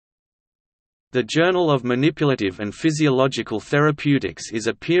The Journal of Manipulative and Physiological Therapeutics is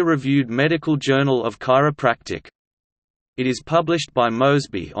a peer-reviewed medical journal of chiropractic. It is published by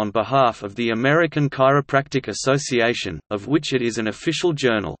Mosby on behalf of the American Chiropractic Association, of which it is an official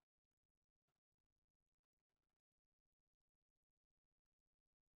journal.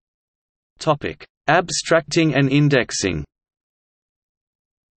 Abstracting and indexing.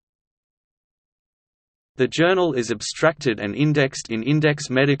 The journal is abstracted and indexed in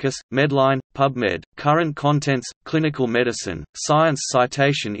Index Medicus, Medline, PubMed, Current Contents, Clinical Medicine, Science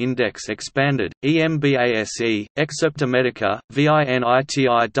Citation Index Expanded, EMBASE, Excerpta Medica, VINITI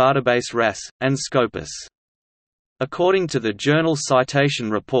Database RAS, and Scopus. According to the Journal Citation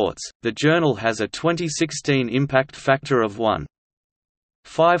Reports, the journal has a 2016 impact factor of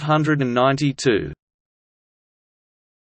 1.592.